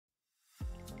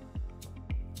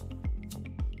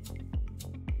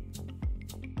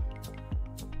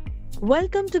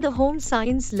Welcome to the home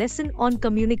science lesson on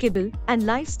communicable and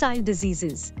lifestyle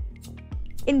diseases.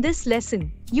 In this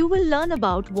lesson, you will learn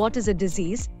about what is a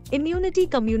disease, immunity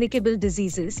communicable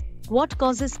diseases, what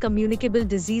causes communicable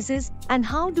diseases, and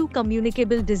how do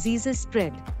communicable diseases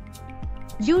spread.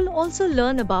 You'll also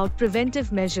learn about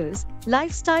preventive measures,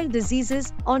 lifestyle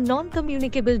diseases or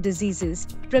non-communicable diseases,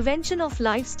 prevention of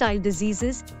lifestyle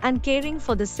diseases, and caring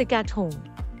for the sick at home.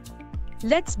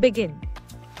 Let's begin.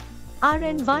 Our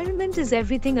environment is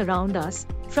everything around us,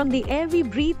 from the air we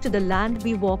breathe to the land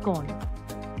we walk on.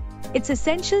 It's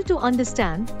essential to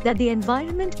understand that the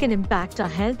environment can impact our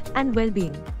health and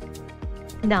well-being.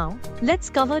 Now,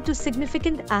 let's cover two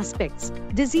significant aspects: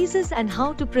 diseases and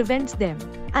how to prevent them,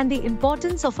 and the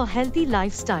importance of a healthy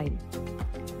lifestyle.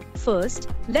 First,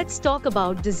 let's talk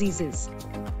about diseases.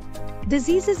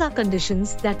 Diseases are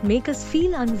conditions that make us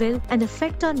feel unwell and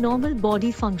affect our normal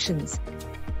body functions.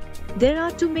 There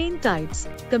are two main types: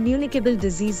 communicable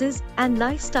diseases and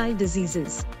lifestyle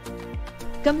diseases.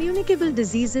 Communicable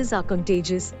diseases are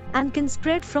contagious and can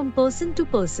spread from person to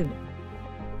person.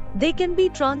 They can be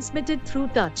transmitted through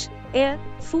touch, air,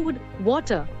 food,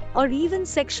 water, or even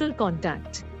sexual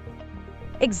contact.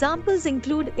 Examples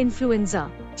include influenza,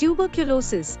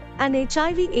 tuberculosis, and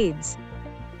HIV/AIDS.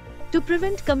 To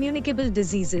prevent communicable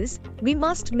diseases, we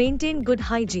must maintain good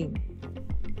hygiene.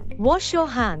 Wash your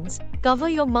hands, cover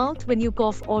your mouth when you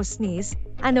cough or sneeze,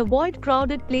 and avoid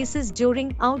crowded places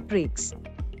during outbreaks.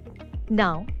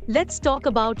 Now, let's talk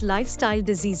about lifestyle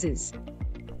diseases.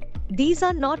 These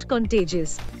are not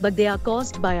contagious, but they are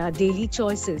caused by our daily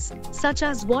choices, such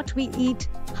as what we eat,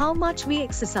 how much we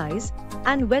exercise,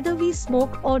 and whether we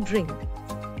smoke or drink.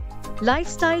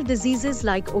 Lifestyle diseases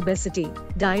like obesity,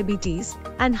 diabetes,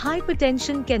 and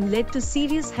hypertension can lead to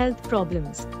serious health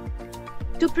problems.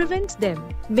 To prevent them,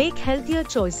 make healthier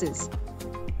choices.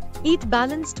 Eat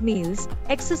balanced meals,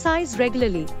 exercise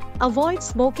regularly, avoid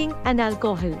smoking and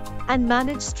alcohol, and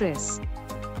manage stress.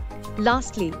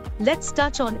 Lastly, let's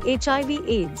touch on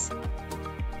HIV/AIDS.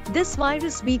 This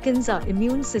virus weakens our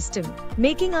immune system,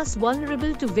 making us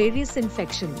vulnerable to various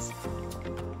infections.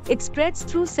 It spreads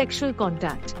through sexual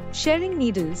contact, sharing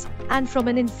needles, and from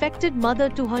an infected mother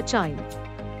to her child.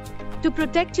 To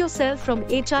protect yourself from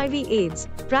HIV/AIDS,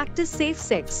 practice safe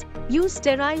sex, use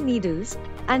sterile needles,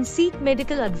 and seek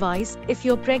medical advice if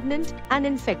you're pregnant and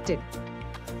infected.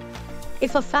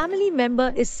 If a family member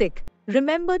is sick,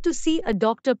 remember to see a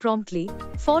doctor promptly,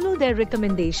 follow their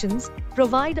recommendations,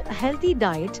 provide a healthy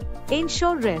diet,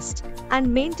 ensure rest,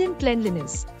 and maintain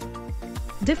cleanliness.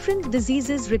 Different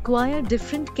diseases require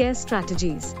different care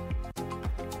strategies.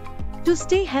 To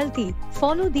stay healthy,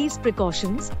 follow these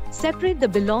precautions: separate the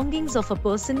belongings of a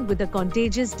person with a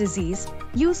contagious disease,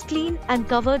 use clean and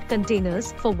covered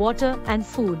containers for water and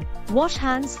food, wash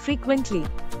hands frequently,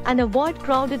 and avoid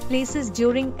crowded places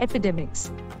during epidemics.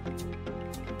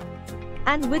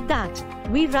 And with that,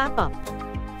 we wrap up.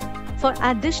 For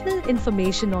additional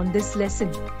information on this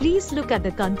lesson, please look at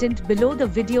the content below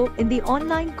the video in the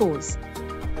online course.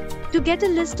 To get a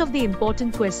list of the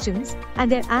important questions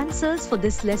and their answers for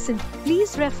this lesson,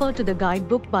 please refer to the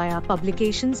guidebook by our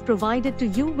publications provided to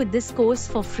you with this course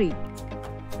for free.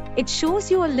 It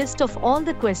shows you a list of all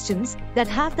the questions that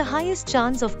have the highest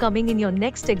chance of coming in your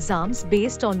next exams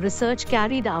based on research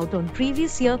carried out on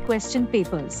previous year question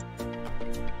papers.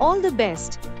 All the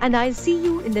best, and I'll see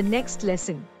you in the next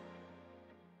lesson.